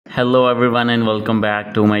Hello everyone and welcome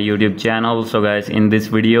back to my YouTube channel. So guys, in this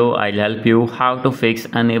video I'll help you how to fix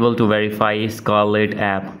unable to verify Scarlet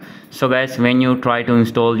app. So guys, when you try to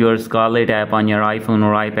install your Scarlet app on your iPhone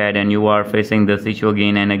or iPad and you are facing this issue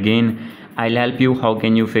again and again, I'll help you how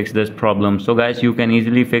can you fix this problem. So guys, you can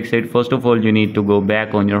easily fix it. First of all, you need to go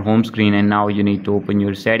back on your home screen and now you need to open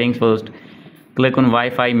your settings first. Click on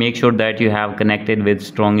Wi-Fi, make sure that you have connected with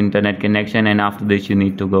strong internet connection, and after this you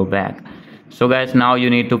need to go back. So guys, now you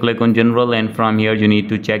need to click on general, and from here you need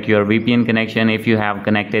to check your VPN connection. If you have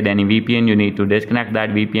connected any VPN, you need to disconnect that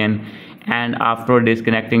VPN, and after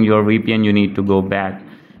disconnecting your VPN you need to go back.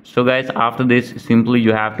 So guys, after this simply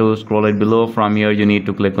you have to scroll it below. From here you need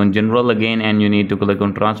to click on general again and you need to click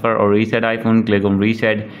on transfer or reset iPhone. Click on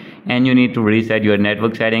reset and you need to reset your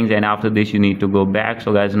network settings, and after this you need to go back.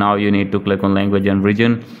 So guys, now you need to click on language and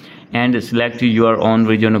region and select your own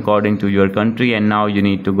region according to your country, and now you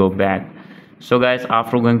need to go back. So guys,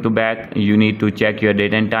 after going to back, you need to check your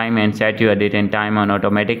date and time and set your date and time on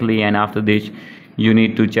automatically, and after this you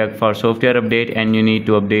need to check for software update and you need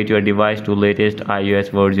to update your device to latest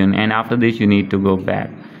iOS version, and after this you need to go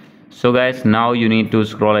back. So guys, now you need to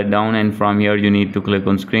scroll it down, and from here you need to click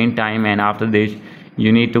on screen time, and after this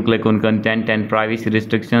you need to click on content and privacy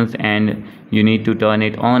restrictions and you need to turn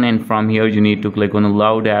it on, and from here you need to click on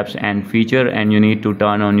allowed apps and feature and you need to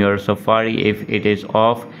turn on your Safari if it is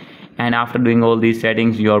off. And after doing all these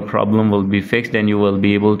settings, your problem will be fixed and you will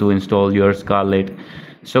be able to install your Scarlet.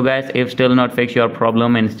 So guys, if still not fix your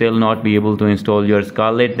problem and still not be able to install your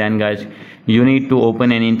Scarlet, then guys, you need to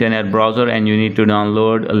open an internet browser and you need to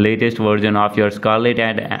download a latest version of your Scarlet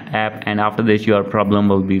app, and after this your problem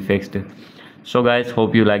will be fixed. So guys,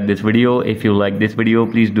 hope you like this video. If you like this video,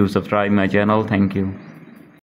 please do subscribe my channel. Thank you.